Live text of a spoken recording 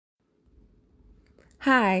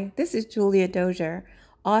Hi, this is Julia Dozier,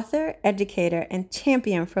 author, educator, and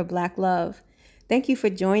champion for Black love. Thank you for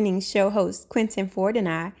joining show host Quentin Ford and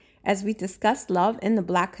I as we discuss love in the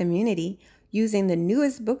Black community using the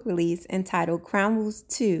newest book release entitled Crown Rules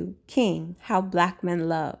 2, King, How Black Men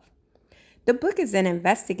Love. The book is an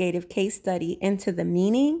investigative case study into the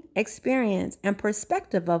meaning, experience, and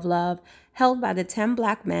perspective of love held by the 10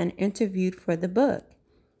 Black men interviewed for the book.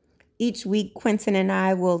 Each week, Quentin and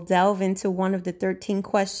I will delve into one of the 13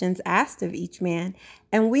 questions asked of each man,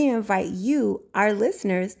 and we invite you, our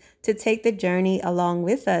listeners, to take the journey along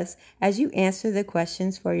with us as you answer the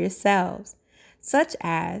questions for yourselves, such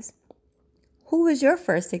as, who was your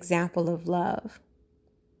first example of love?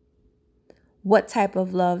 What type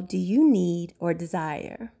of love do you need or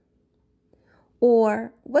desire?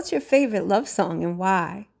 Or what's your favorite love song and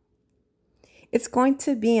why? It's going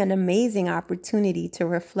to be an amazing opportunity to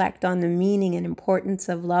reflect on the meaning and importance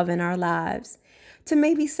of love in our lives, to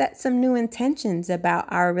maybe set some new intentions about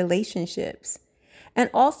our relationships, and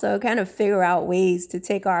also kind of figure out ways to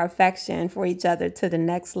take our affection for each other to the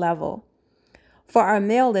next level. For our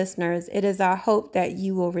male listeners, it is our hope that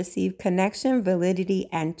you will receive connection, validity,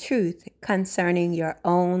 and truth concerning your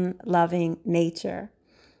own loving nature.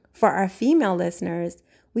 For our female listeners,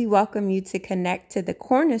 we welcome you to connect to the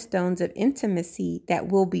cornerstones of intimacy that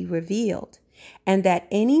will be revealed, and that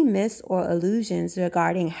any myths or illusions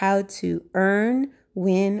regarding how to earn,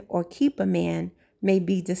 win, or keep a man may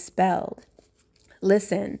be dispelled.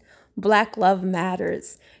 Listen, Black love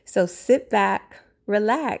matters, so sit back,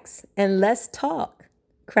 relax, and let's talk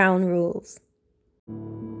Crown Rules.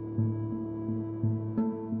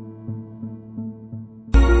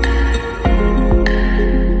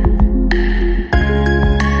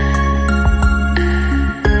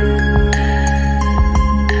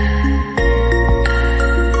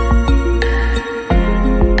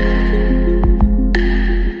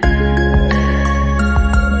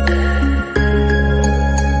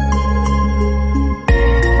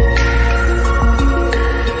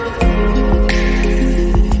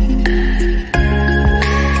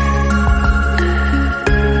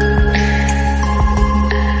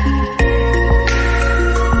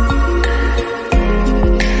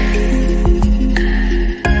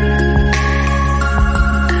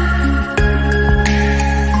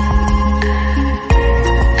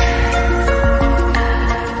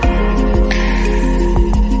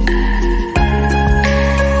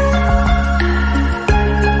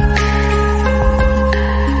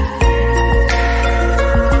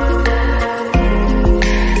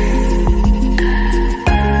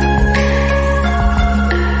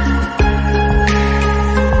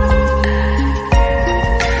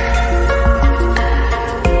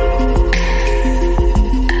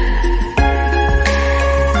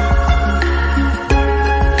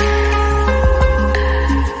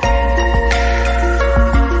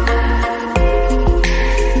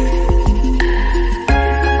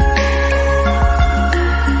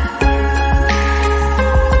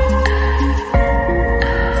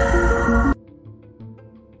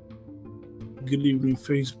 Good evening,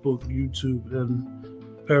 Facebook, YouTube,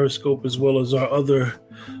 and Periscope, as well as our other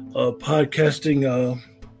podcasting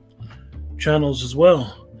channels as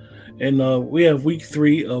well. And we have week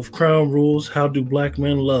 3 of Crown Rules, How Do Black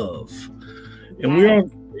Men Love? And we're on,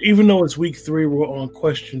 even though it's week 3, we're on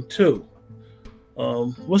question 2.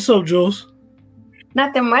 What's up, Jules?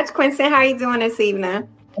 Nothing much, Quentin. How are you doing this evening?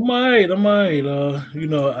 I'm all right. I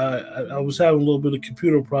was having a little bit of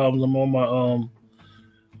computer problems. I'm on my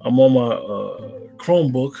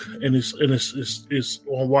Chromebook, and it's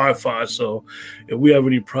on Wi-Fi. So if we have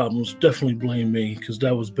any problems, definitely blame me, because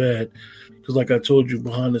that was bad. Because like I told you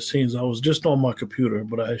behind the scenes, I was just on my computer,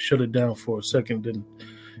 but I shut it down for a second, then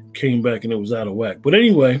came back and it was out of whack. But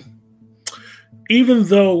anyway, even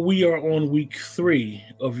though we are on week 3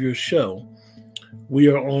 of your show, we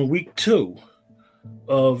are on week 2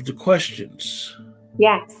 of the questions.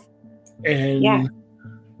 Yes. And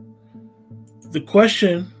the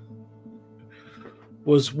question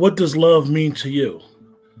was, what does love mean to you?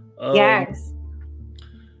 Yes.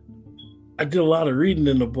 I did a lot of reading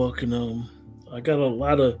in the book, and I got a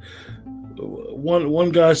lot of, one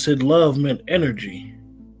guy said love meant energy.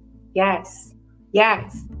 Yes.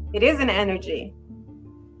 It is an energy.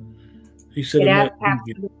 He said it meant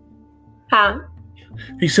energy. Huh?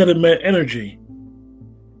 He said it meant energy.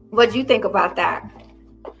 What do you think about that?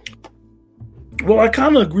 Well, I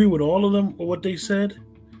kind of agree with all of them, what they said.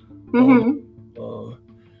 Mm-hmm.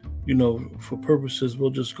 For purposes, we'll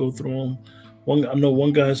just go through them. I know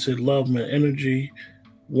one guy said love meant energy,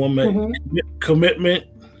 one meant commitment,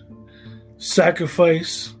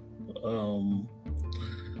 sacrifice,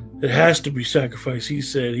 it has to be sacrifice. He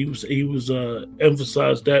said he was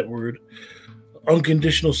emphasized that word,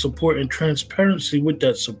 unconditional support and transparency with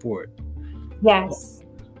that support. Yes.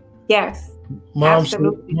 Mom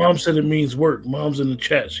said it means work. Mom's in the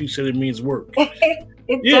chat. She said it means work.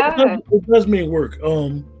 It does mean work.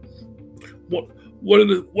 One of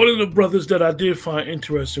the brothers that I did find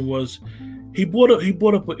interesting was he brought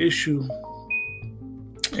up an issue,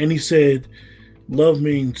 and he said love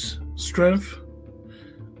means strength,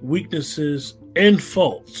 weaknesses, and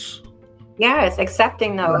faults. Yes,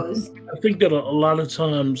 accepting those. I think that a lot of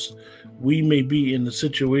times we may be in the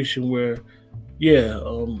situation where,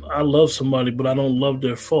 I love somebody, but I don't love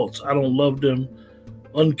their faults. I don't love them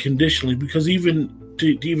unconditionally, because even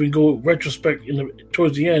to even go retrospect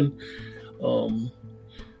towards the end, one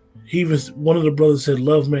of the brothers said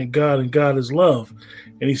love meant God and God is love.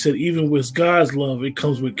 And he said even with God's love, it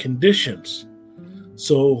comes with conditions.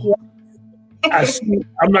 So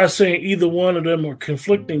I'm not saying either one of them are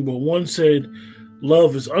conflicting, but one said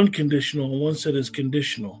love is unconditional and one said it's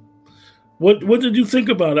conditional. What did you think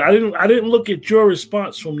about it? I didn't look at your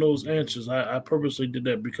response from those answers. I purposely did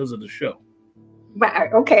that because of the show.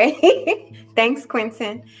 Right. Okay. Thanks,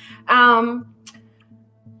 Quentin. My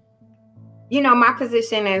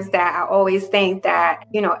position is that I always think that,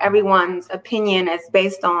 everyone's opinion is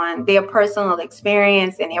based on their personal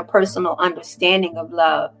experience and their personal understanding of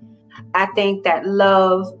love. I think that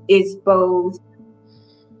love is both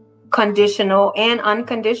conditional and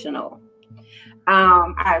unconditional.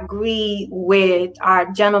 I agree with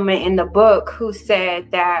our gentleman in the book who said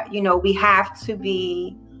that, we have to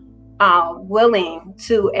be willing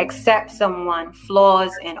to accept someone,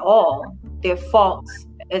 flaws and all, their faults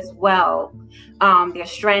as well, their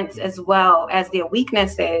strengths as well as their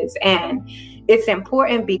weaknesses. And it's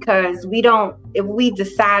important because if we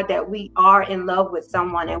decide that we are in love with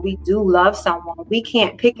someone and we do love someone, we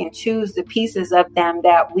can't pick and choose the pieces of them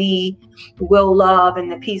that we will love and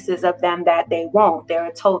the pieces of them that they won't. They're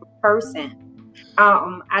a total person.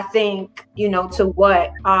 I think, to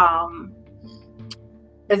what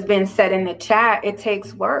has been said in the chat, it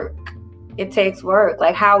takes work. It takes work.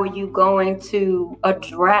 Like, how are you going to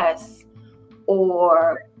address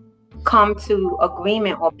or come to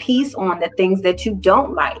agreement or peace on the things that you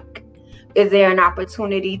don't like? Is there an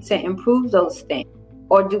opportunity to improve those things,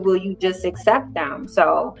 or will you just accept them?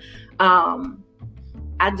 So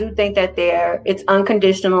I do think that it's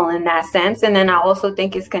unconditional in that sense. And then I also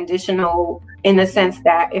think it's conditional in the sense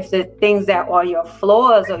that if the things that are your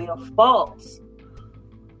flaws or your faults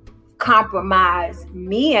compromise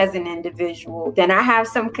me as an individual, then I have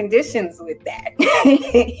some conditions with that.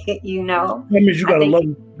 That means you gotta love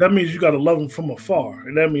them. That means you gotta love them from afar,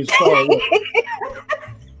 and that means far away.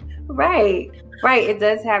 Right. It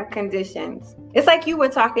does have conditions. It's like you were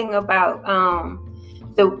talking about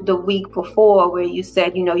the week before, where you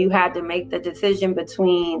said you had to make the decision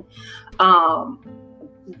between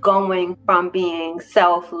going from being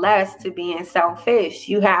selfless to being selfish.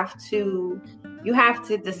 You have to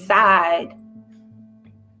decide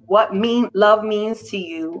what love means to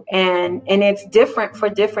you, and it's different for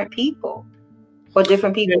different people,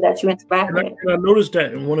 that you interact with. And I noticed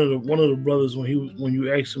that in one of the brothers, when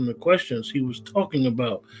you asked him the questions, he was talking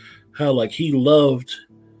about how he loved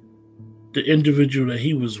the individual that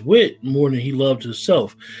he was with more than he loved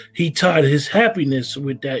himself. He tied his happiness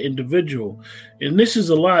with that individual. And this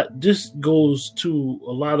goes to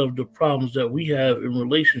a lot of the problems that we have in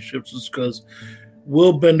relationships, is because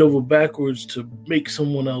we'll bend over backwards to make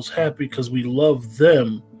someone else happy because we love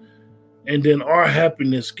them. And then our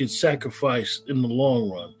happiness gets sacrificed in the long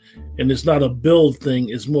run. And it's not a build thing,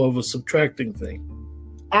 it's more of a subtracting thing.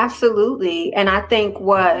 Absolutely. And I think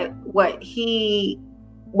what he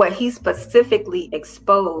specifically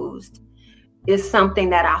exposed is something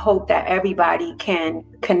that I hope that everybody can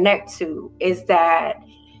connect to, is that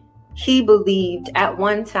he believed at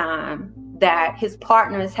one time that his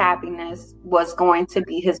partner's happiness was going to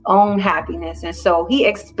be his own happiness. And so he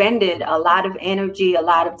expended a lot of energy, a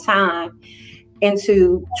lot of time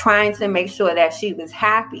into trying to make sure that she was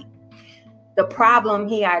happy. The problem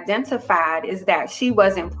he identified is that she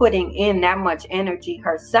wasn't putting in that much energy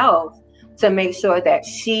herself to make sure that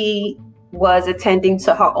she was attending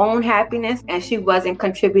to her own happiness, and she wasn't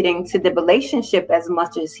contributing to the relationship as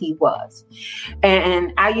much as he was.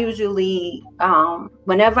 And I usually,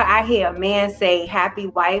 whenever I hear a man say happy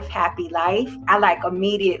wife, happy life, I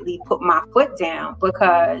immediately put my foot down,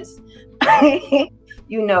 because,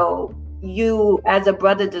 you as a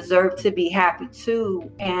brother deserve to be happy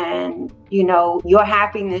too. And, your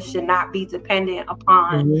happiness should not be dependent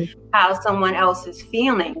upon how someone else is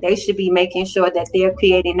feeling. They should be making sure that they're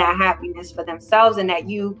creating that happiness for themselves, and that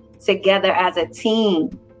you together as a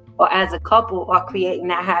team or as a couple are creating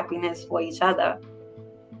that happiness for each other.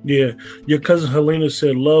 Yeah. Your cousin Helena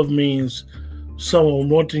said love means someone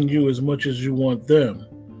wanting you as much as you want them.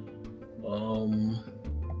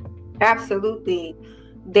 Absolutely.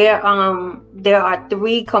 There are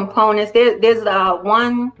three components. There's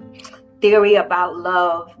one theory about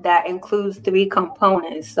love that includes three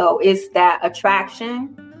components. So it's that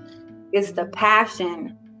attraction, it's the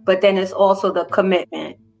passion, but then it's also the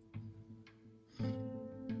commitment.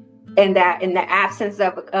 And that in the absence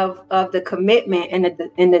of the commitment and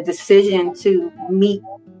the decision to meet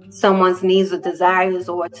someone's needs or desires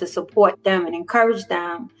or to support them and encourage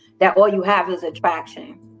them, that all you have is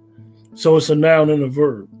attraction. So it's a noun and a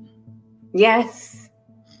verb. Yes.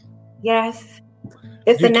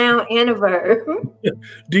 It's a noun and a verb.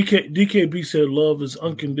 DKB said love is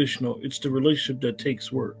unconditional. It's the relationship that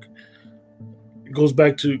takes work. It goes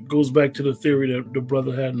back to the theory that the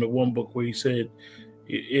brother had in the one book where he said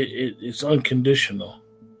it's unconditional,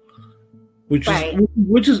 which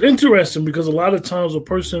is interesting because a lot of times a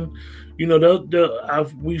person,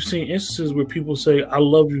 we've seen instances where people say, I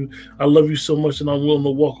love you so much and I'm willing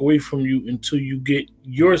to walk away from you until you get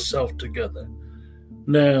yourself together.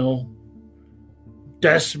 Now,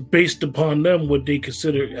 that's based upon them, how they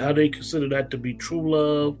consider that to be true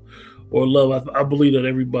love or love. I believe that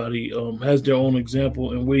everybody has their own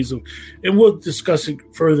example and ways of, and we'll discuss it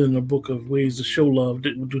further in the book of ways to show love,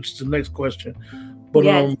 which is the next question. But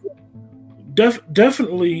yes.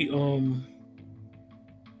 Definitely,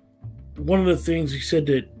 one of the things he said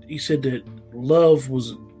that love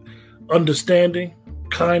was understanding,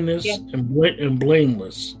 kindness, and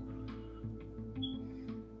blameless.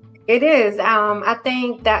 It is. I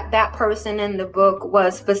think that person in the book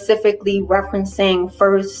was specifically referencing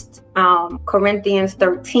First Corinthians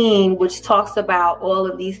 13, which talks about all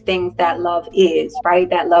of these things that love is, right?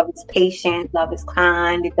 That love is patient, love is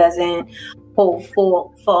kind, it doesn't hold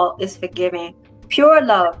fault, it's forgiving. Pure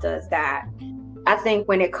love does that. I think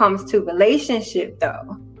when it comes to relationship,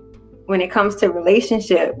 though,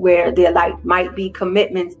 where there might be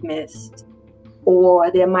commitments missed, or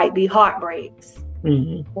there might be heartbreaks,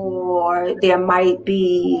 mm-hmm. or there might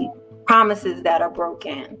be promises that are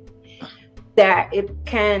broken,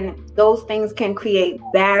 those things can create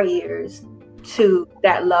barriers to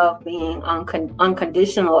that love being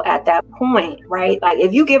unconditional at that point, right? Like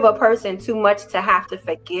if you give a person too much to have to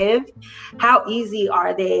forgive, how easy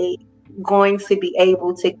are they going to be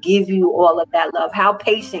able to give you all of that love? How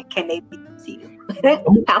patient can they be to you?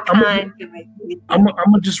 How kind can they be? I'm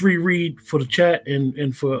gonna just reread for the chat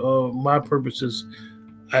and for my purposes.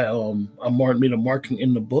 I made a marking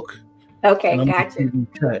in the book. Okay, gotcha.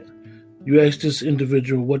 Chat. You asked this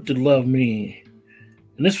individual, what did love mean?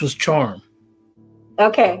 And this was charm.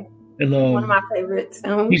 Okay. And one of my favorites.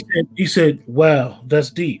 He said, wow,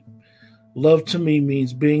 that's deep. Love to me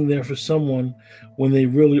means being there for someone when they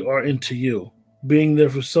really are into you. Being there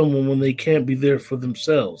for someone when they can't be there for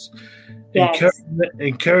themselves. Yes.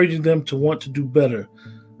 Encouraging them to want to do better.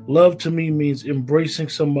 Love to me means embracing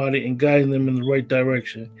somebody and guiding them in the right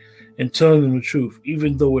direction and telling them the truth,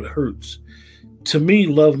 even though it hurts. To me,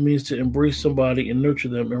 love means to embrace somebody and nurture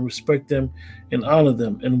them and respect them and honor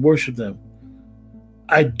them and worship them.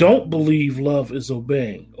 I don't believe love is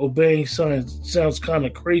obeying. Obeying sounds kind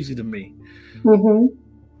of crazy to me. Mm-hmm.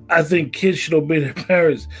 I think kids should obey their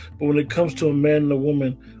parents, but when it comes to a man and a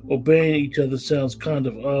woman, obeying each other sounds kind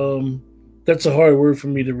of, that's a hard word for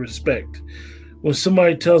me to respect. When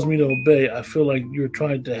somebody tells me to obey, I feel like you're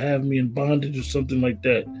trying to have me in bondage or something like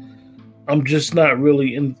that. I'm just not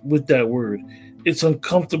really in with that word. It's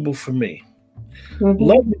uncomfortable for me.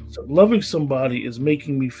 Mm-hmm. Loving somebody is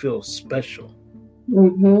making me feel special.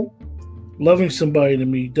 Mm-hmm. Loving somebody to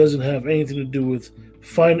me doesn't have anything to do with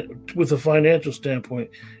a financial standpoint.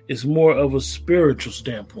 It's more of a spiritual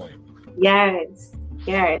standpoint. Yes.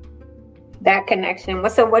 That connection.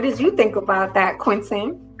 So what did you think about that,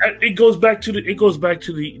 Quincy? It goes back to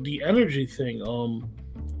the energy thing.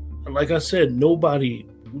 Like I said,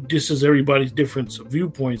 this is everybody's different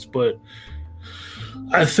viewpoints, but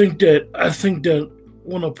I think that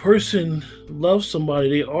when a person loves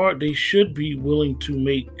somebody, they should be willing to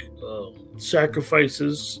make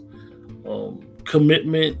sacrifices,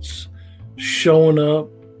 commitments, showing up.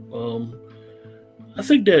 I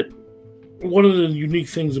think that one of the unique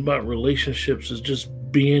things about relationships is just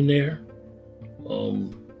being there.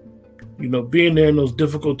 Being there in those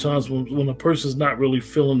difficult times when a person's not really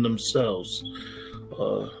feeling themselves,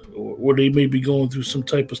 or they may be going through some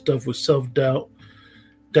type of stuff with self-doubt.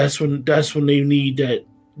 That's when they need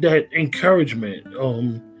that encouragement,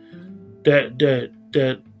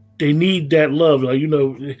 that they need that love. Like,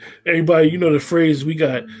 everybody, the phrase we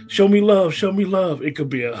got, show me love, show me love. It could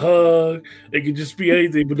be a hug. It could just be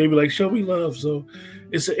anything, but they be like, show me love. So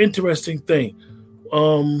it's an interesting thing.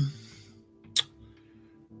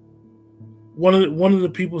 One of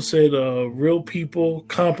the people said, real people,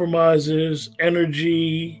 compromises,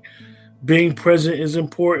 energy, being present is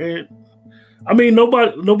important. I mean,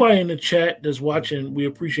 nobody in the chat that's watching, we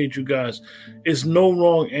appreciate you guys. It's no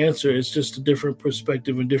wrong answer. It's just a different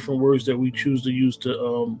perspective and different words that we choose to use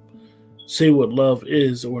to say what love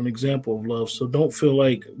is, or an example of love. So don't feel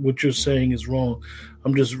like what you're saying is wrong.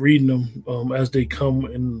 I'm just reading them as they come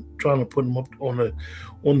and trying to put them up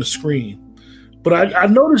on the screen. But I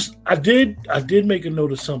noticed, I did make a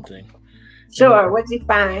note of something. Sure. What'd you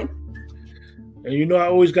find? And I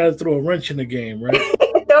always got to throw a wrench in the game, right?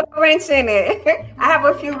 Throw a wrench in it. I have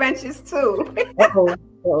a few wrenches too. Uh-oh.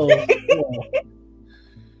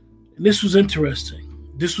 And this was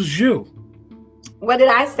interesting. This was you. What did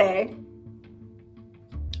I say?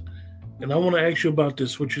 And I want to ask you about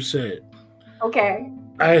this, what you said. Okay.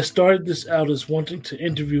 I had started this out as wanting to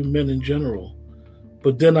interview men in general.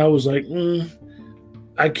 But then I was like,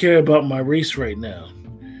 I care about my race right now.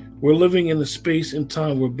 We're living in a space and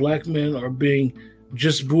time where black men are being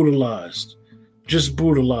just brutalized.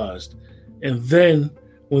 And then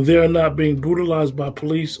when they're not being brutalized by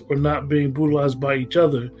police or not being brutalized by each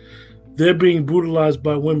other, they're being brutalized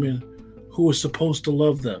by women who are supposed to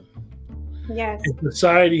love them. Yes. And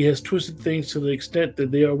society has twisted things to the extent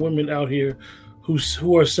that there are women out here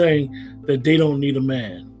who are saying that they don't need a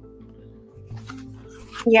man.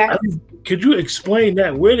 Yeah. Could you explain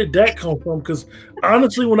that? Where did that come from? Because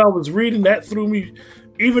honestly, when I was reading, that threw me,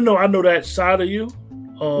 even though I know that side of you.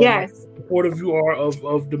 Yes. Supportive you are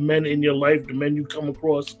of the men in your life, the men you come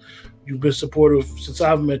across. You've been supportive since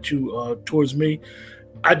I've met you towards me.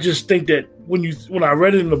 I just think that when I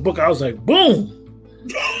read it in the book, I was like, boom.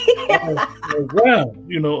 Wow.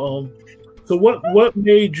 So what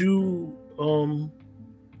made you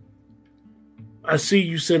I see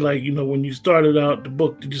you said, like, when you started out the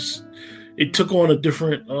book, it took on a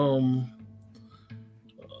different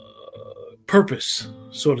purpose,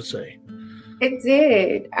 so to say. It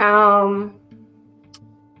did. I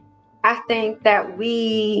think that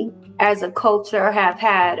we as a culture have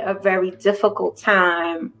had a very difficult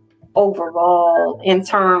time overall in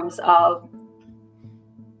terms of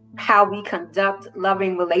how we conduct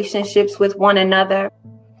loving relationships with one another.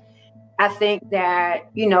 I think that,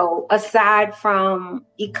 aside from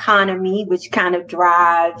economy, which kind of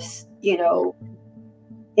drives,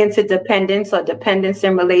 interdependence or dependence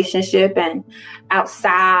in relationship, and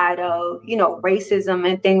outside of, racism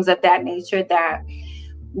and things of that nature, that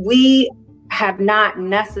we have not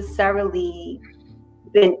necessarily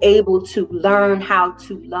been able to learn how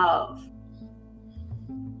to love.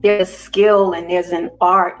 There's a skill and there's an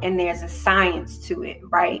art and there's a science to it,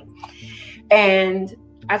 right? And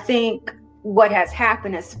I think what has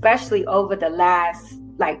happened, especially over the last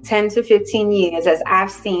 10 to 15 years, as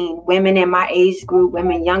I've seen women in my age group,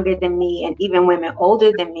 women younger than me, and even women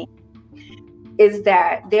older than me, is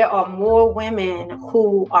that there are more women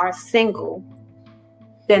who are single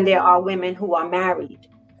than there are women who are married.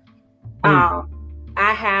 I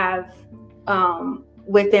have,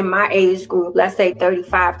 within my age group, let's say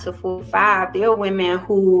 35 to 45, there are women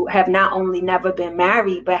who have not only never been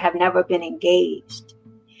married, but have never been engaged.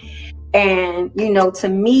 And, to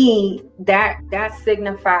me, that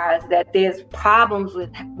signifies that there's problems with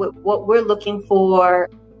what we're looking for,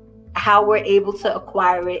 how we're able to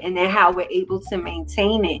acquire it, and then how we're able to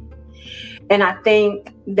maintain it. And I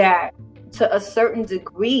think that to a certain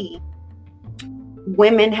degree,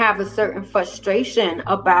 women have a certain frustration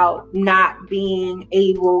about not being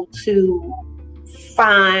able to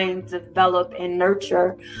find, develop, and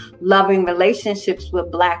nurture loving relationships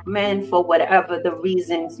with Black men for whatever the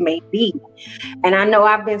reasons may be. And I know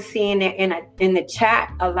I've been seeing it in the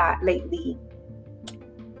chat a lot lately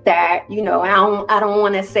that, I don't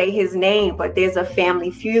want to say his name, but there's a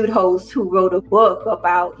Family Feud host who wrote a book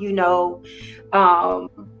about,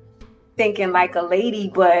 thinking like a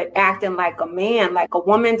lady, but acting like a man. Like, a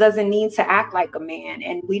woman doesn't need to act like a man.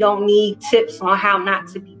 And we don't need tips on how not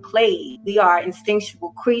to be played. We are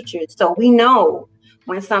instinctual creatures. So we know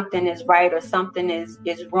when something is right or something is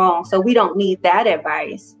wrong. So we don't need that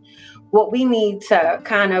advice. What we need to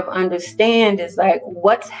kind of understand is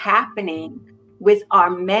what's happening with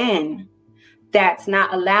our men that's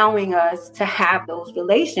not allowing us to have those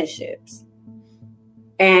relationships.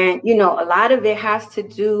 And, a lot of it has to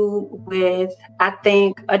do with, I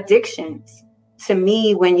think, addictions. To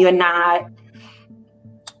me, when you're not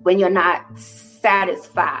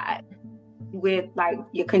satisfied, with like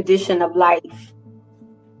your condition of life,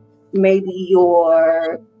 maybe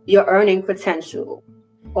your earning potential,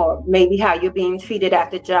 or maybe how you're being treated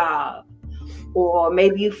at the job, or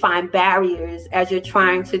maybe you find barriers as you're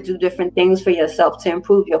trying to do different things for yourself to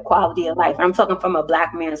improve your quality of life. I'm talking from a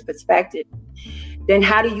Black man's perspective. Then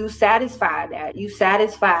how do you satisfy that? You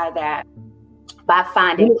satisfy that by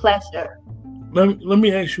finding pleasure. Let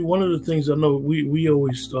me ask you, one of the things I know we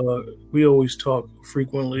always talk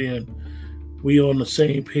frequently, and we on the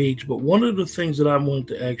same page, but one of the things that I wanted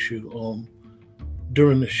to ask you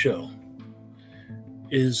during the show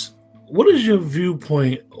is, what is your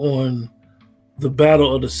viewpoint on the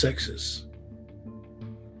battle of the sexes?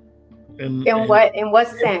 In what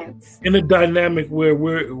sense? In a dynamic where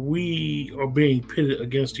we are being pitted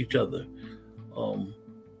against each other.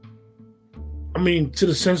 I mean, to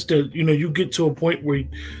the sense that, you get to a point where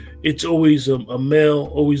it's always a male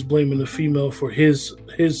always blaming the female for his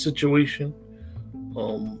situation,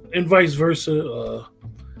 and vice versa.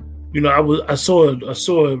 I saw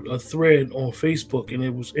a thread on Facebook, and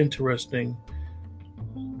it was interesting.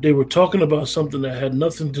 They were talking about something that had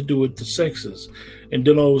nothing to do with the sexes, and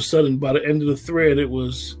then all of a sudden, by the end of the thread, it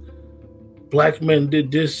was Black men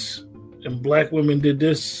did this, and Black women did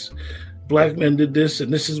this. Black men did this,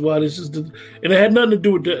 and this is why this is and it had nothing to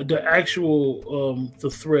do with the actual the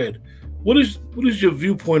thread. What is your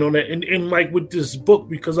viewpoint on that? And like with this book,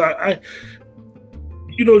 because I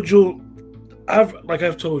Jewel,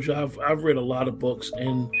 I've told you, I've read a lot of books,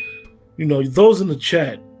 and those in the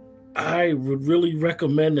chat, I would really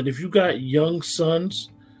recommend that if you got young sons,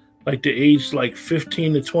 like the age like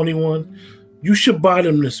 15 to 21, you should buy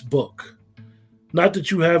them this book. Not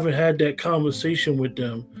that you haven't had that conversation with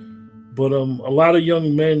them, but a lot of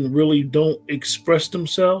young men really don't express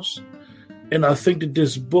themselves. And I think that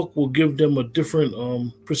this book will give them a different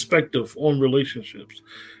perspective on relationships.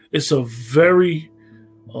 It's a very,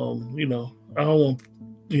 I don't want,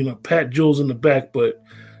 pat Jules in the back, but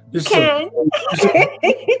this is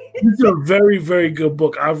a very, very good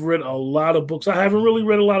book. I've read a lot of books. I haven't really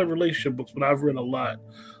read a lot of relationship books, but I've read a lot.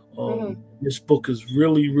 This book is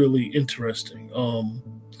really, really interesting.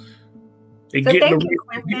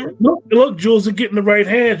 Look, Jules, they're getting the right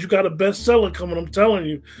hands. You got a bestseller coming. I'm telling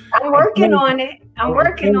you. I'm working on it.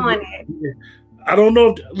 I don't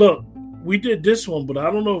know. Look, we did this one, but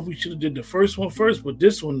I don't know if we should have did the first one first. But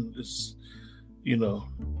this one is,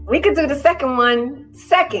 we could do the second one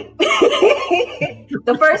second.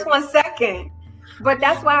 The first one second. But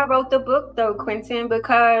that's why I wrote the book, though, Quentin,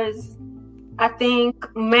 because I think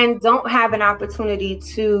men don't have an opportunity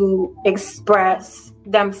to express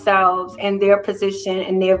themselves and their position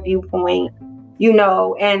and their viewpoint,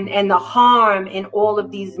 and the harm in all of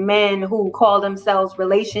these men who call themselves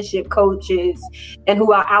relationship coaches and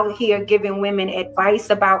who are out here giving women advice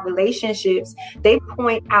about relationships. They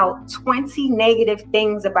point out 20 negative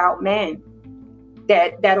things about men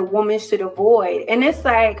that a woman should avoid. And it's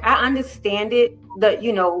like, I understand it,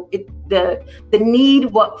 the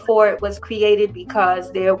need for it was created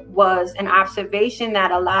because there was an observation that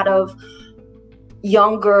a lot of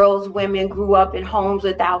young girls, women grew up in homes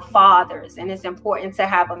without fathers, and it's important to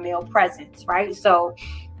have a male presence, right? So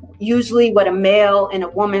usually what a male in a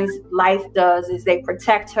woman's life does is they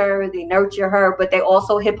protect her, they nurture her, but they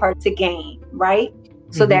also hit her to gain, right?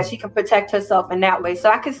 So that she can protect herself in that way.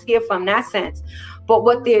 So I could see it from that sense. But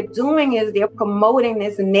what they're doing is they're promoting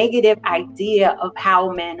this negative idea of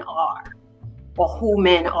how men are or who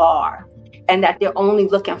men are, and that they're only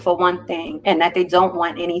looking for one thing and that they don't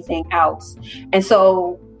want anything else. And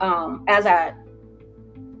so as I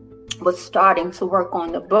was starting to work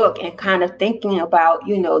on the book and kind of thinking about,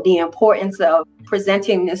 the importance of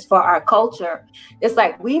presenting this for our culture, it's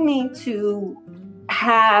like we need to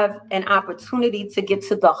have an opportunity to get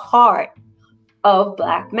to the heart of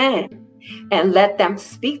Black men and let them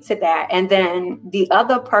speak to that. And then the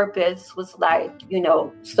other purpose was like,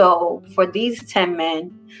 so for these 10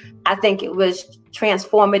 men, I think it was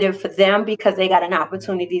transformative for them because they got an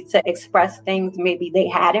opportunity to express things maybe they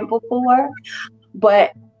hadn't before.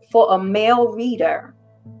 But for a male reader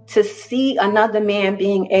to see another man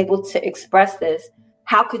being able to express this,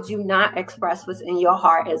 how could you not express what's in your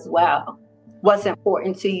heart as well? What's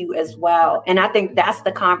important to you as well? And I think that's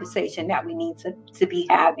the conversation that we need to be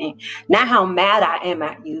having. Not how mad I am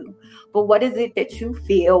at you, but what is it that you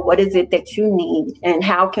feel? What is it that you need? And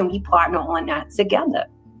how can we partner on that together?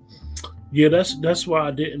 Yeah, that's why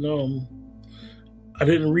I didn't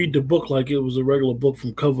read the book like it was a regular book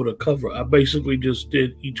from cover to cover. I basically just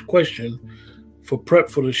did each question for prep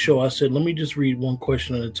for the show. I said, let me just read one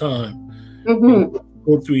question at a time.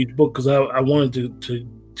 Go through each book because I wanted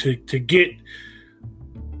to get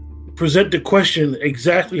present the question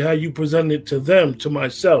exactly how you presented it to them, to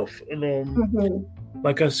myself. And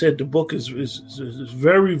like I said, the book is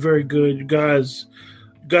very, very good. You guys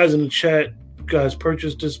in the chat, you guys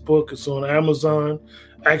purchased this book. It's on Amazon.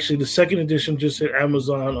 Actually, the second edition just hit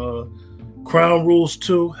Amazon. Crown Rules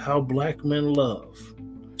 2: How Black Men Love.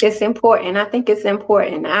 It's important. I think it's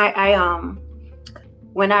important. I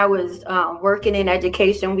when I was working in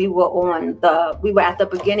education, we were at the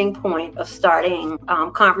beginning point of starting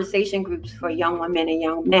conversation groups for young women and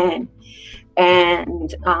young men.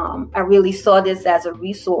 And I really saw this as a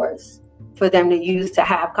resource for them to use to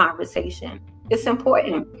have conversation. It's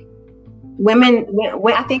important. Women,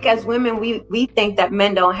 I think as women, we think that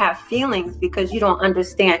men don't have feelings because you don't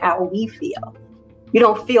understand how we feel. You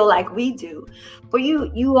don't feel like we do. But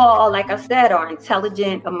you all, like I said, are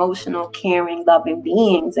intelligent, emotional, caring, loving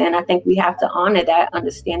beings. And I think we have to honor that,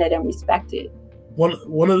 understand it, and respect it. One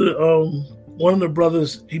of the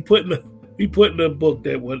brothers, he put in the book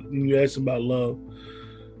that when you asked about love,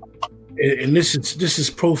 and this is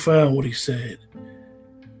profound what he said.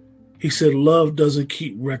 He said, love doesn't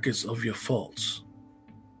keep records of your faults.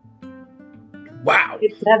 Wow.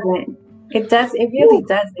 It doesn't. It does. It really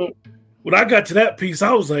doesn't. When I got to that piece,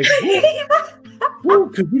 I was like,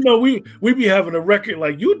 because we be having a record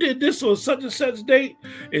like, you did this on such and such date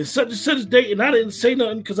and such date, and I didn't say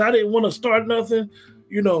nothing because I didn't want to start nothing,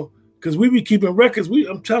 because we be keeping records.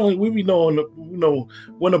 I'm telling you, we be knowing,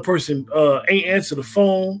 when a person ain't answer the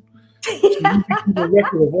phone. So we be keeping a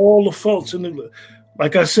record of all the faults.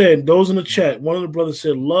 Like I said, those in the chat, one of the brothers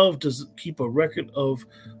said, love doesn't keep a record of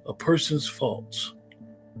a person's faults.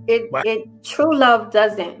 True love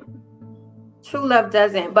doesn't. True love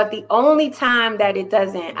doesn't. But the only time that it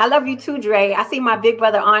doesn't, I love you too, Dre. I see my big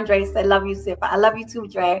brother Andre said, love you, Sip. I love you too,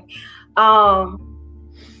 Dre. Love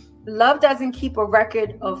doesn't keep a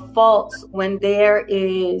record of faults when there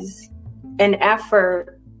is an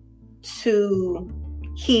effort to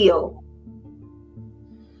heal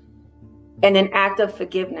and an act of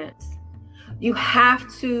forgiveness. You have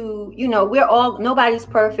to, nobody's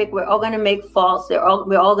perfect. We're all going to make faults. We're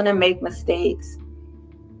all going to make mistakes.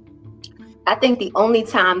 I think the only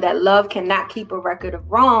time that love cannot keep a record of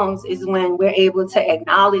wrongs is when we're able to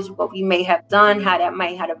acknowledge what we may have done, how that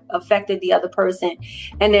might have affected the other person,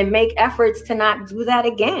 and then make efforts to not do that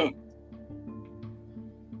again.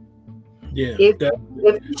 Yeah.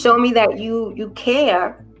 If you show me that you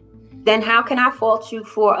care, then how can I fault you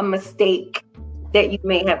for a mistake that you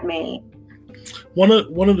may have made? One of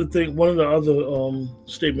the other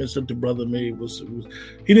statements that the brother made was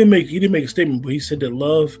he didn't make a statement, but he said that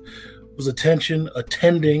love was attention,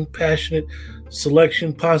 attending, passionate,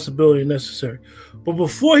 selection, possibility, necessary. But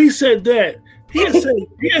before he said that, he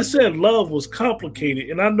had said love was complicated.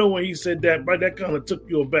 And I know when he said that, but that kind of took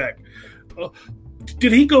you aback.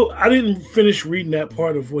 Did he go? I didn't finish reading that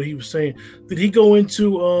part of what he was saying. Did he go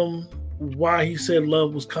into why he said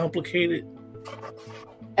love was complicated?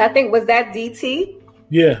 I think, was that DT?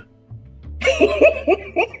 Yeah.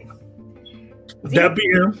 That be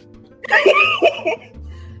him?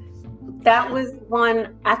 That was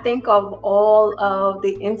one, I think, of all of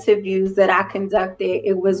the interviews that I conducted,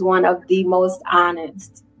 it was one of the most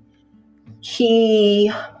honest.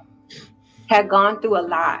 He had gone through a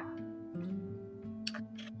lot.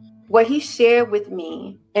 What he shared with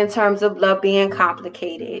me in terms of love being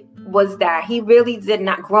complicated was that he really did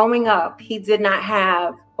not, growing up, he did not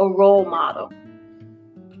have a role model.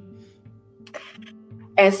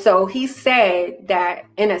 And so he said that,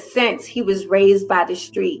 in a sense, he was raised by the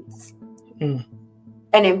streets. Mm.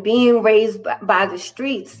 And in being raised by the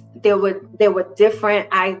streets, there were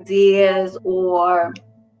different ideas or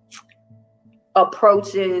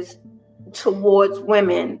approaches towards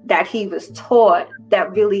women that he was taught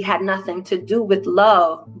that really had nothing to do with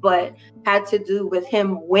love, but had to do with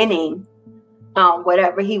him winning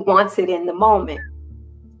whatever he wanted in the moment.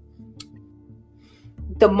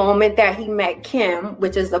 The moment that he met Kim,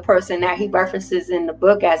 which is the person that he references in the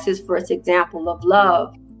book as his first example of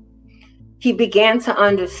love, he began to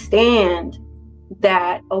understand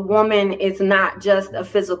that a woman is not just a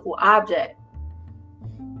physical object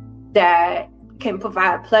that can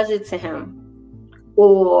provide pleasure to him,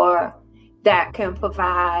 or that can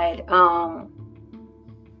provide,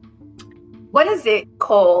 what is it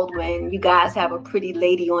called when you guys have a pretty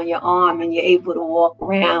lady on your arm and you're able to walk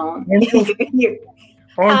around?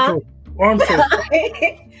 Arm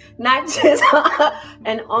trophy. Not just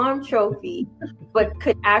an arm trophy, but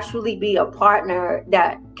could actually be a partner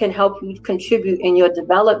that can help you contribute in your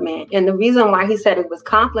development. And the reason why he said it was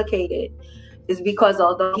complicated is because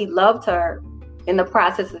although he loved her in the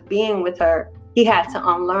process of being with her, he had to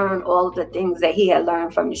unlearn all of the things that he had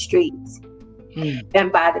learned from the streets.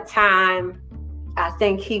 And by the time I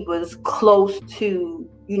think he was close to,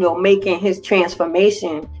 making his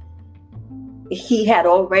transformation, he had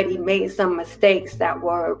already made some mistakes that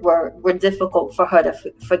were difficult for her to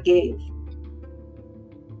forgive.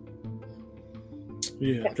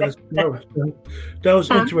 Yeah, that was interesting.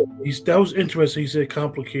 That was interesting. He said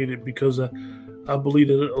complicated because I believe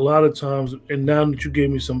that a lot of times, and now that you gave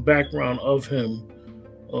me some background of him,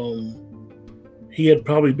 he had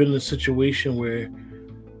probably been in a situation where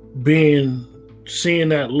seeing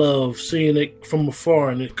that love, seeing it from afar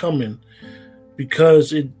and it coming,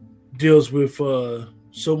 because it deals with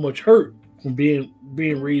so much hurt from being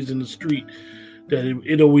raised in the street, that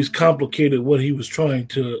it always complicated what he was trying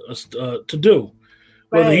to do.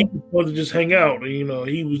 Whether he wanted to just hang out, he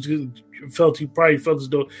probably felt as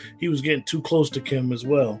though he was getting too close to Kim as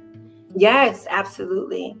well. Yes,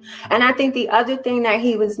 absolutely. And I think the other thing that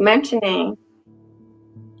he was mentioning,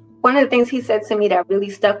 one of the things he said to me that really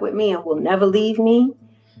stuck with me and will never leave me,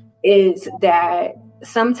 is that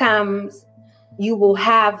sometimes you will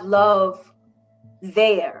have love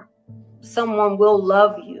there. Someone will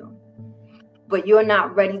love you, but you're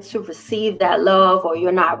not ready to receive that love, or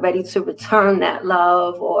you're not ready to return that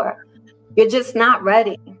love, or you're just not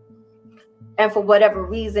ready. And for whatever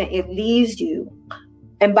reason, it leaves you.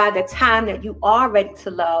 And by the time that you are ready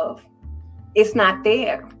to love, it's not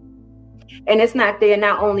there. And it's not there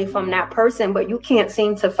not only from that person, but you can't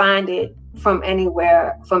seem to find it from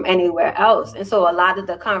anywhere else. And so a lot of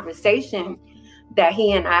the conversation that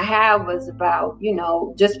he and I had was about,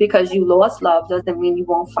 just because you lost love doesn't mean you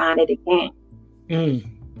won't find it again.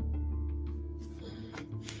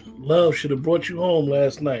 Love should have brought you home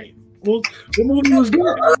last night. What movie was that?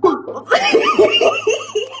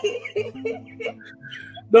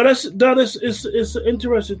 It's an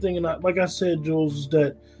interesting thing, and like I said, Jules, is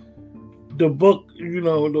that the book,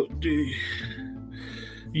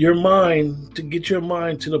 your mind, to get your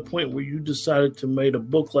mind to the point where you decided to make a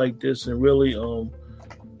book like this and really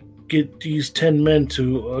get these 10 men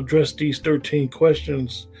to address these 13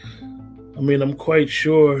 questions. I mean, I'm quite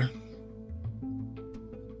sure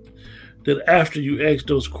that after you asked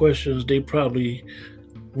those questions, they probably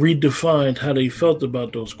redefined how they felt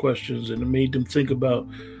about those questions, and it made them think about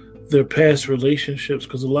their past relationships.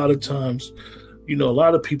 Because a lot of times, a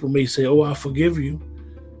lot of people may say, "Oh, I forgive you,"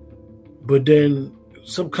 but then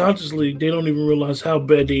subconsciously they don't even realize how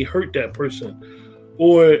bad they hurt that person.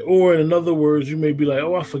 Or in other words, you may be like,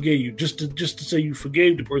 "Oh, I forgive you," just to say you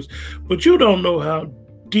forgave the person, but you don't know how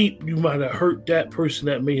deep you might have hurt that person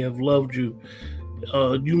that may have loved you.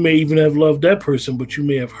 You may even have loved that person, but you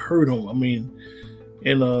may have hurt them. I mean,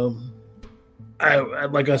 and I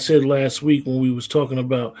like I said last week when we was talking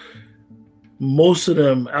about, most of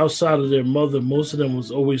them outside of their mother, most of them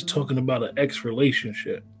was always talking about an ex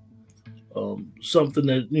relationship, something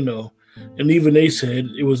that and even they said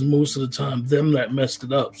it was most of the time them that messed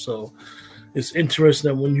it up. So it's interesting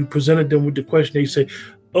that when you presented them with the question, they say,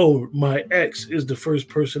 "Oh, my ex is the first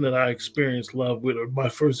person that I experienced love with, or my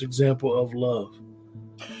first example of love."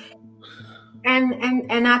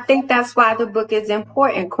 And I think that's why the book is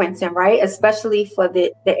important, Quentin, right? Especially for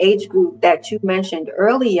the age group that you mentioned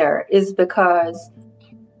earlier, is because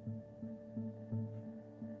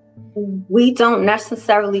we don't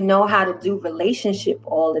necessarily know how to do relationship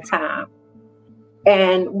all the time.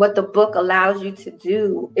 And what the book allows you to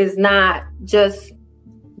do is not just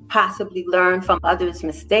possibly learn from others'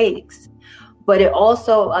 mistakes, but it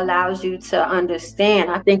also allows you to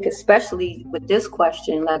understand, I think, especially with this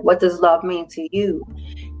question, like, what does love mean to you?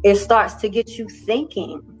 It starts to get you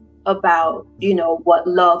thinking about, what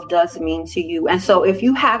love does mean to you. And so if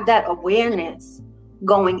you have that awareness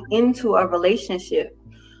going into a relationship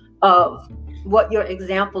of what your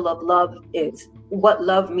example of love is, what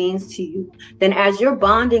love means to you, then as you're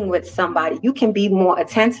bonding with somebody, you can be more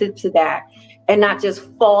attentive to that and not just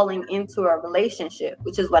falling into a relationship,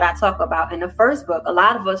 which is what I talk about in the first book. A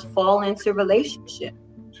lot of us fall into relationship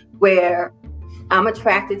where I'm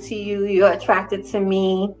attracted to you, you're attracted to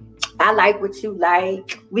me, I like what you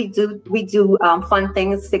like, we do fun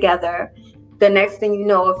things together. The next thing you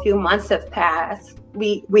know, a few months have passed,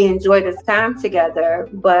 we enjoy this time together,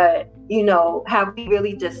 but have we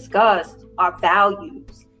really discussed our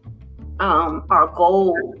values, our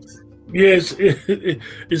goals? Yes,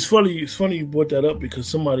 it's funny. It's funny you brought that up, because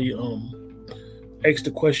somebody asked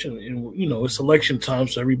the question, and it's election time,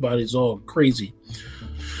 so everybody's all crazy.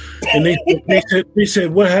 And they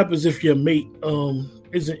said, "What happens if your mate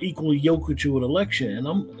isn't equally yoked with you with election?" And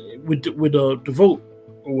I'm with the vote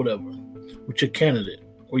or whatever, with your candidate.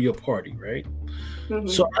 or your party, right? Mm-hmm.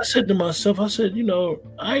 So I said to myself, I said,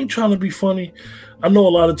 I ain't trying to be funny. I know a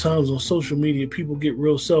lot of times on social media, people get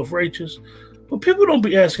real self-righteous, but people don't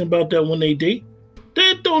be asking about that when they date.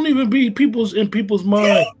 That don't even be in people's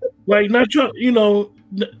mind. Like, not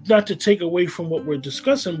to take away from what we're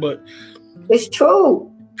discussing, but it's true.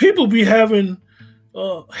 People be having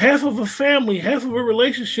half of a family, half of a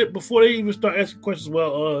relationship before they even start asking questions.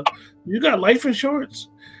 Well, you got life insurance?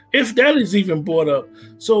 If that is even brought up.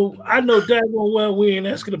 So I know daggone well we ain't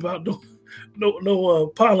asking about no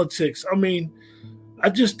politics. I mean, I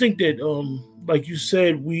just think that like you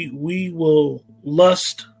said, we will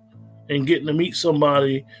lust and getting to meet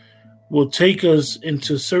somebody will take us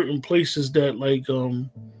into certain places that like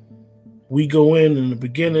we go in the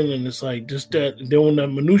beginning, and it's like just that. And then when that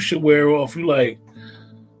minutia wear off, you like,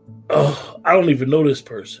 oh, I don't even know this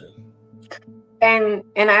person. And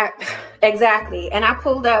I exactly. And I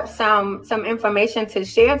pulled up some information to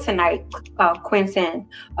share tonight, Quentin,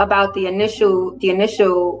 about the initial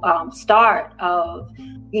start of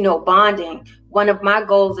bonding. One of my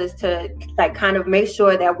goals is to like kind of make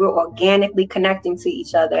sure that we're organically connecting to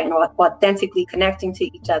each other and authentically connecting to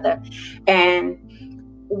each other. And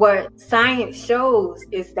what science shows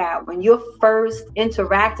is that when you're first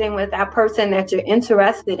interacting with that person that you're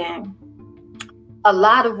interested in, a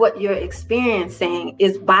lot of what you're experiencing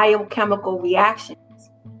is biochemical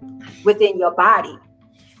reactions within your body.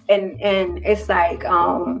 And it's like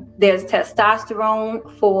there's testosterone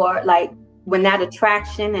for like when that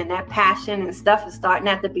attraction and that passion and stuff is starting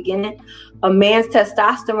at the beginning, a man's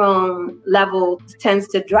testosterone level tends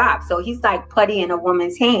to drop. So he's like putty in a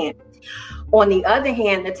woman's hand. On the other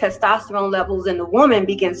hand, the testosterone levels in the woman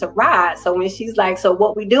begin to rise. So when she's like, so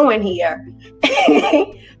what we doing here?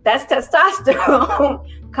 That's testosterone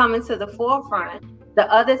coming to the forefront.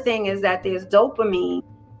 The other thing is that there's dopamine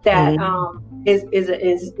that is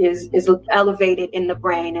elevated in the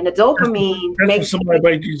brain, and the dopamine makes somebody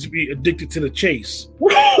might just be addicted to the chase.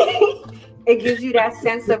 It gives you that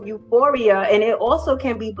sense of euphoria, and it also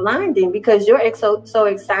can be blinding because you're so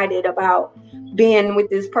excited about being with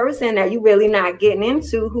this person that you're really not getting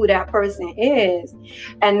into who that person is.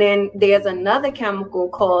 And then there's another chemical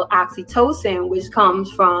called oxytocin, which comes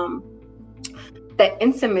from the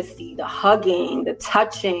intimacy, the hugging, the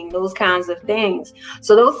touching, those kinds of things.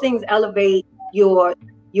 So those things elevate your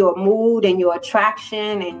mood and your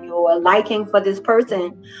attraction and your liking for this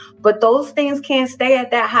person. But those things can't stay at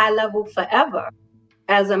that high level forever.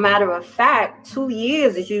 As a matter of fact, 2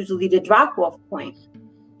 years is usually the drop-off point,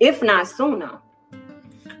 if not sooner.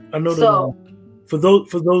 I know that for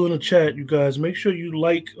those in the chat, you guys, make sure you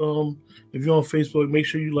like, if you're on Facebook, make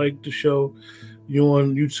sure you like the show. You're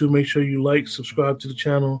on YouTube, make sure you like, subscribe to the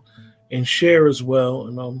channel, and share as well.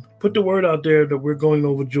 And put the word out there that we're going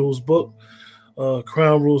over Jules' book,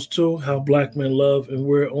 Crown Rules 2, How Black Men Love. And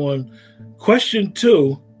we're on question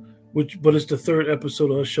 2, but it's the 3rd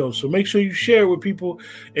episode of our show. So make sure you share with people.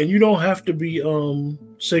 And you don't have to be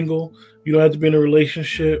single. You don't have to be in a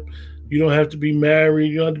relationship. You don't have to be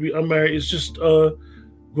married. You don't have to be unmarried. It's just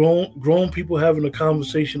grown people having a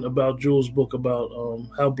conversation about Jules' book about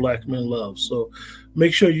how black men love. So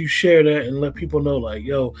make sure you share that and let people know, like,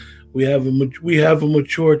 yo, we have a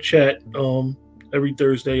mature chat every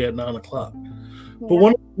Thursday at 9:00. Yeah. But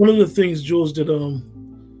one of the things Jules did,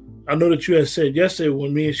 I know that you had said yesterday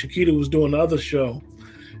when me and Shakita was doing the other show,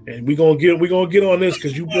 and we're gonna get on this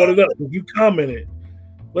because you brought it up, you commented.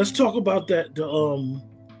 Let's talk about that.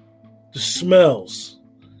 The smells,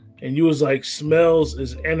 and you was like, smells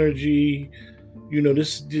is energy.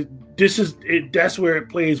 This is it. That's where it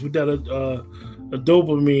plays with that a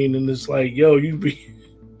dopamine, and it's like, yo, you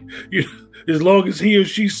as long as he or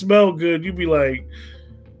she smell good, you be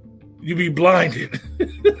blinded.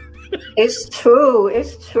 It's true.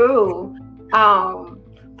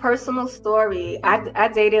 Personal story. I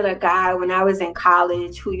dated a guy when I was in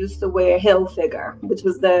college who used to wear Hilfiger, which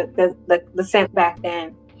was the scent back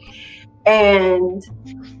then. And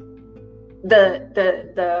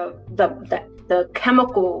the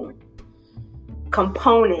chemical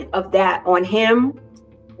component of that on him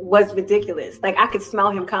was ridiculous. Like, I could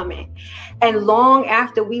smell him coming. And long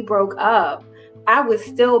after we broke up, I would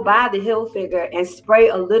still buy the Hilfiger and spray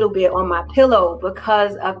a little bit on my pillow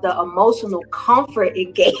because of the emotional comfort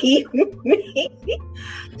it gave me.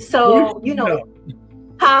 So,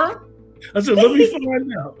 huh? I said, let me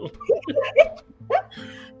find out.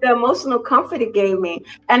 The emotional comfort it gave me.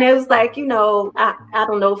 And it was like, I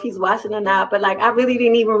don't know if he's watching or not, but like, I really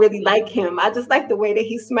didn't even really like him. I just like the way that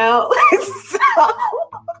he smelled.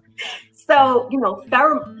 So,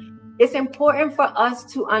 it's important for us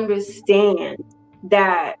to understand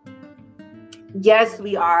that Yes,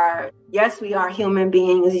 we are. Yes, we are human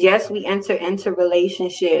beings. Yes, we enter into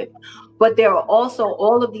relationship. But there are also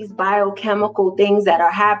all of these biochemical things that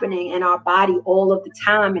are happening in our body all of the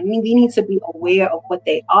time. And we need to be aware of what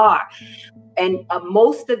they are. And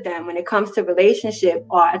most of them, when it comes to relationship,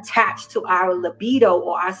 are attached to our libido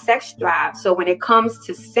or our sex drive. So when it comes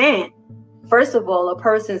to scent, first of all, a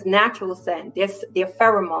person's natural scent, their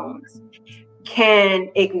pheromones, can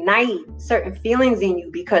ignite certain feelings in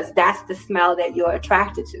you because that's the smell that you're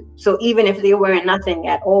attracted to. So even if they're wearing nothing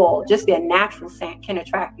at all, just their natural scent can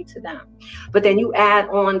attract you to them. But then you add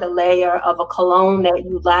on the layer of a cologne that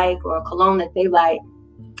you like or a cologne that they like,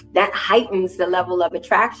 that heightens the level of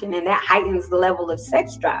attraction and that heightens the level of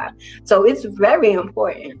sex drive. So it's very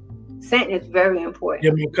important. Scent is very important.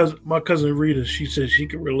 Yeah, my cousin Rita, she says she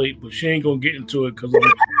can relate, but she ain't gonna get into it because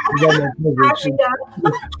she's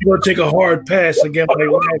gonna take a hard pass again. But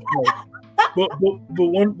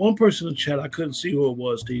one person in the chat, I couldn't see who it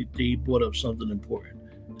was. They brought up something important.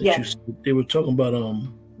 They were talking about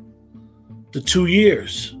the 2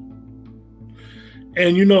 years.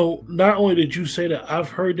 And not only did you say that, I've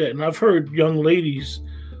heard that, and I've heard young ladies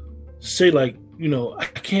say like, I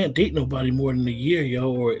can't date nobody more than a year,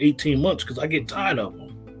 or 18 months because I get tired of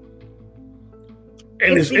them.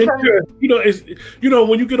 And it's interesting,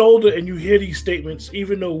 when you get older and you hear these statements,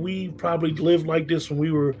 even though we probably lived like this when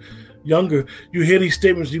we were younger, you hear these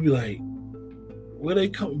statements, you be like, where they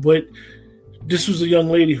come? But this was a young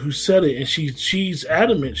lady who said it, and she's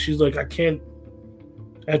adamant. She's like, I can't.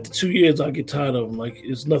 After 2 years, I get tired of him. Like,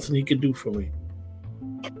 it's nothing he can do for me.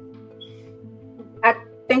 I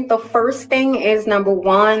think the first thing is, number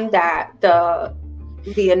one, that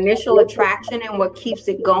the initial attraction and what keeps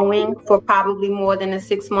it going for probably more than the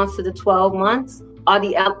 6 months to the 12 months are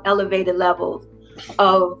the elevated levels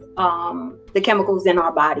of the chemicals in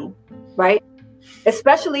our body, right?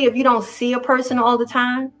 Especially if you don't see a person all the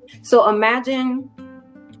time. So imagine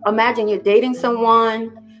you're dating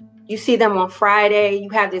someone. You see them on Friday, you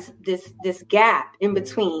have this gap in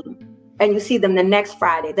between, and you see them the next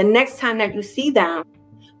Friday. The next time that you see them,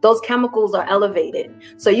 those chemicals are elevated.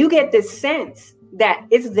 So you get this sense that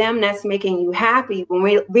it's them that's making you happy when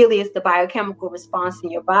really it's the biochemical response in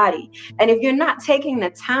your body. And if you're not taking the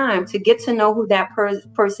time to get to know who that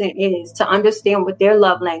person is, to understand what their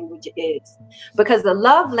love language is, because the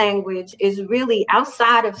love language is really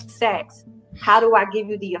outside of sex. How do I give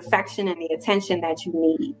you the affection and the attention that you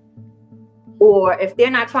need? Or if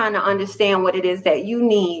they're not trying to understand what it is that you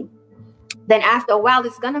need, then after a while,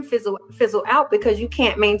 it's going to fizzle out because you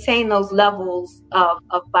can't maintain those levels of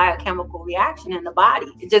biochemical reaction in the body.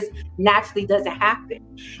 It just naturally doesn't happen.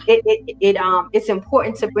 It's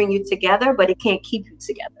important to bring you together, but it can't keep you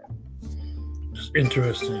together. It's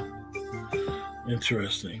interesting.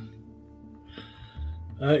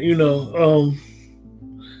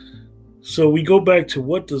 So we go back to,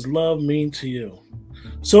 what does love mean to you?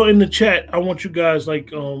 So in the chat, I want you guys,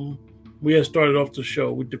 we had started off the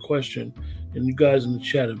show with the question, and you guys in the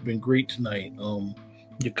chat have been great tonight.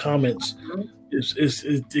 Your comments,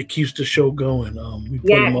 it keeps the show going.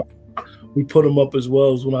 We put them up as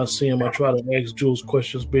well as when I see them. I try to ask Jules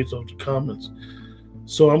questions based off the comments.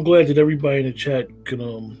 So I'm glad that everybody in the chat could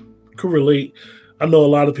relate. I know a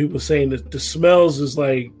lot of people saying that the smells is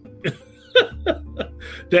like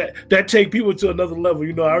that take people to another level.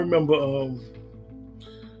 I remember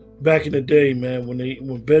back in the day, man,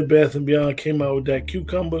 when Bed Bath & Beyond came out with that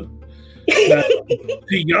cucumber. Now,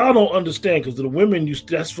 see, y'all don't understand because the women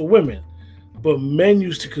that's for women, but men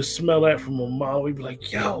used to smell that from a mile. We'd be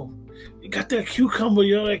like, "Yo, you got that cucumber,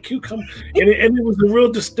 that cucumber," and it was a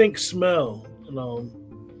real distinct smell.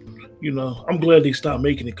 I'm glad they stopped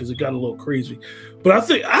making it because it got a little crazy. But I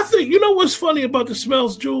think what's funny about the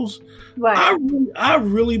smells, Jules? Right. I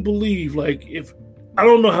really believe, if I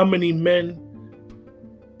don't know how many men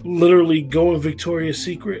literally go in Victoria's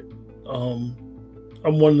Secret.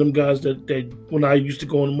 I'm one of them guys that when I used to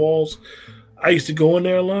go in the malls, I used to go in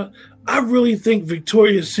there a lot. I really think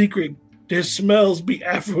Victoria's Secret, their smells be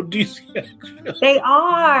aphrodisiac. They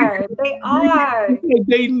are. They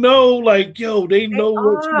They know, they know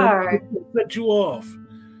what's going to set you off.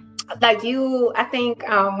 I think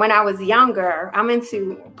when I was younger, I'm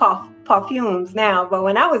into perfumes now, but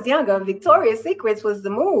when I was younger, Victoria's Secrets was the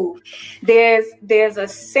move. There's a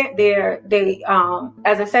scent there. They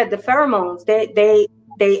as I said, the pheromones, they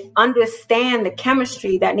understand the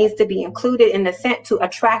chemistry that needs to be included in the scent to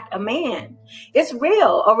attract a man. It's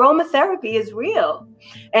real. Aromatherapy is real.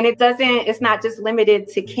 And it's not just limited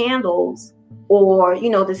to candles or,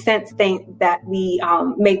 the scents thing that we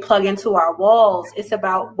may plug into our walls. It's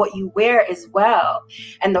about what you wear as well.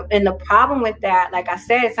 And the problem with that, like I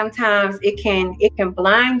said, sometimes it can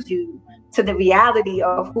blind you to the reality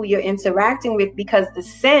of who you're interacting with, because the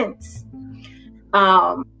scents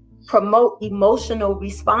promote emotional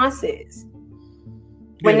responses.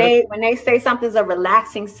 When they say something's a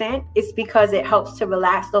relaxing scent, it's because it helps to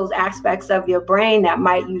relax those aspects of your brain that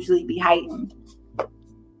might usually be heightened.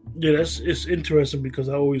 Yeah, it's interesting, because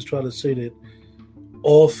I always try to say that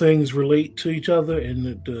all things relate to each other,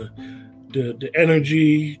 and the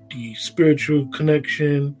energy, the spiritual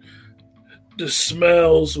connection, the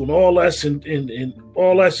smells, when all that's in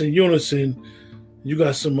unison, you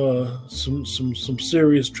got some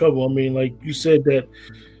serious trouble. I mean, like you said, that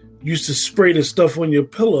you used to spray the stuff on your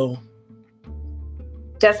pillow.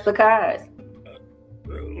 Just because.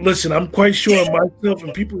 Listen, I'm quite sure myself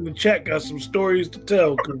and people in the chat got some stories to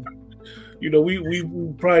tell, because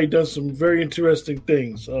we probably done some very interesting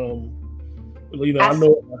things. I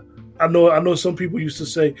know some people used to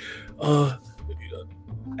say,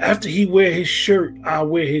 after he wear his shirt, I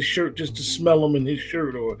wear his shirt just to smell him in his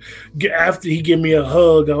shirt, or after he give me a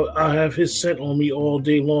hug, I'll have his scent on me all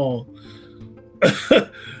day long.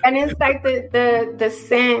 And it's like the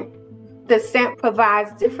scent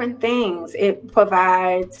provides different things. It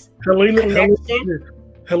provides connection.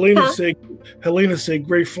 Helena said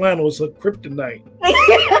gray flannel is her kryptonite.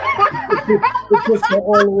 It puts her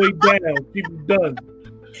all the way down. Keep it done.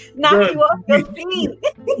 Knock you off your feet.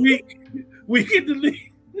 We get to leave.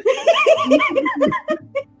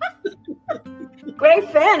 Gray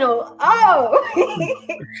flannel. Oh.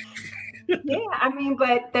 Yeah, I mean,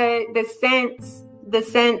 but the scents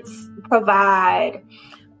provide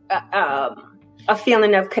a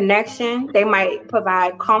feeling of connection. They might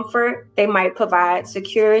provide comfort. They might provide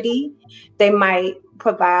security. They might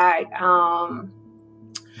provide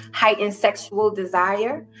heightened sexual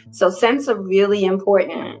desire. So scents are really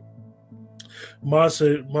important. Ma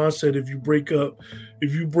said if you break up,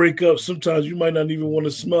 sometimes you might not even want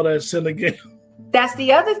to smell that scent again. That's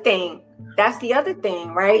the other thing.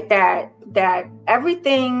 Right? That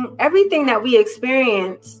everything that we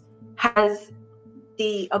experience has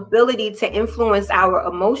the ability to influence our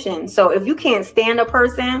emotions. So if you can't stand a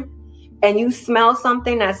person and you smell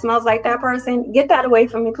something that smells like that person, get that away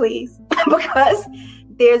from me, please. Because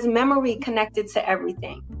there's memory connected to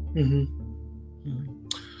everything. Mm-hmm. Mm-hmm.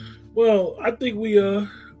 Well, I think we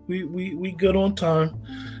good on time.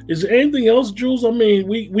 Is there anything else, Jules? I mean,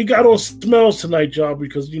 we got on smells tonight, y'all,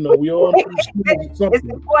 because we all it's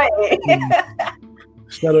important. Like you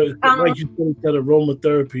said, it's that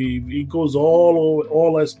aromatherapy. It goes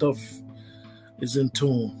all that stuff is in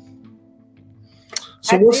tune.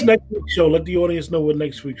 So what's next week's show? Let the audience know what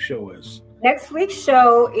next week's show is. Next week's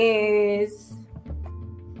show is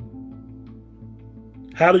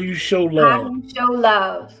How Do You Show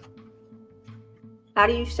Love? How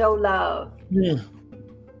do you show love? Yeah.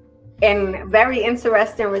 And very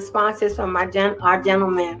interesting responses from our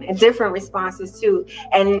gentlemen, and different responses too.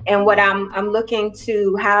 And what I'm looking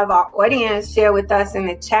to have our audience share with us in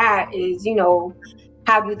the chat is,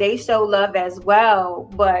 how do they show love as well?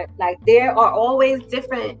 But like, there are always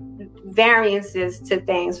different variances to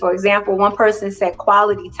things. For example, one person said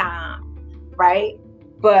quality time, right?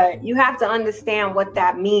 But you have to understand what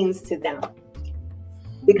that means to them,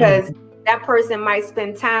 because that person might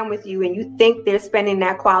spend time with you and you think they're spending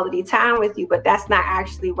that quality time with you, but that's not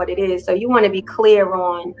actually what it is. So you want to be clear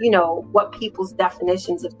on, what people's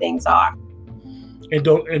definitions of things are. And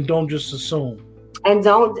don't just assume. And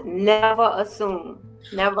never assume.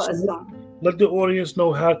 Let the audience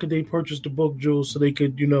know, how could they purchase the book, Jules, so they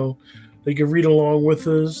could, they can read along with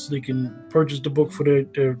us. They can purchase the book for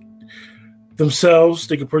their themselves.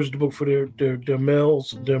 They can purchase the book for their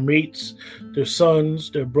males, their mates, their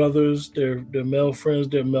sons, their brothers, their male friends,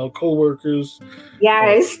 their male co-workers.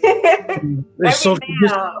 Yes.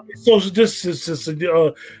 Social distance.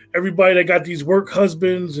 Everybody that got these work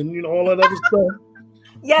husbands and all that other stuff.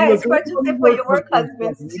 Yes, purchase it for your work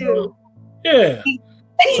husbands too. Yeah.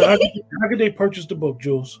 So how can they purchase the book,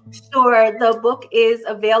 Jules? Sure. The book is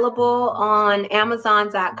available on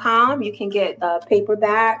Amazon.com. You can get the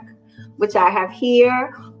paperback, which I have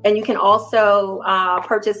here, and you can also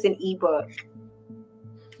purchase an ebook.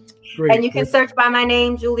 Great. And you can search by my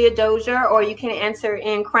name, Julia Dozier, or you can enter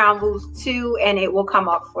in Crown Rules 2, and it will come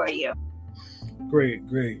up for you. Great.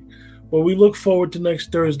 Well, we look forward to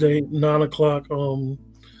next Thursday, 9:00.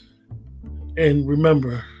 And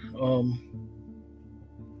remember,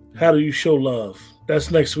 how do you show love?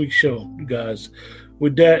 That's next week's show, you guys.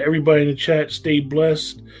 With that, everybody in the chat, stay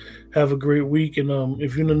blessed. Have a great week. And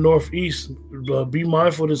if you're in the Northeast, be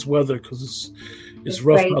mindful of this weather because it's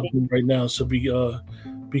rough crazy out there right now. So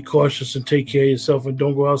be cautious and take care of yourself, and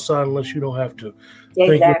don't go outside unless you don't have to.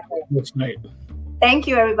 Exactly. Thank you. Next night. Thank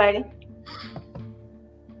you, everybody.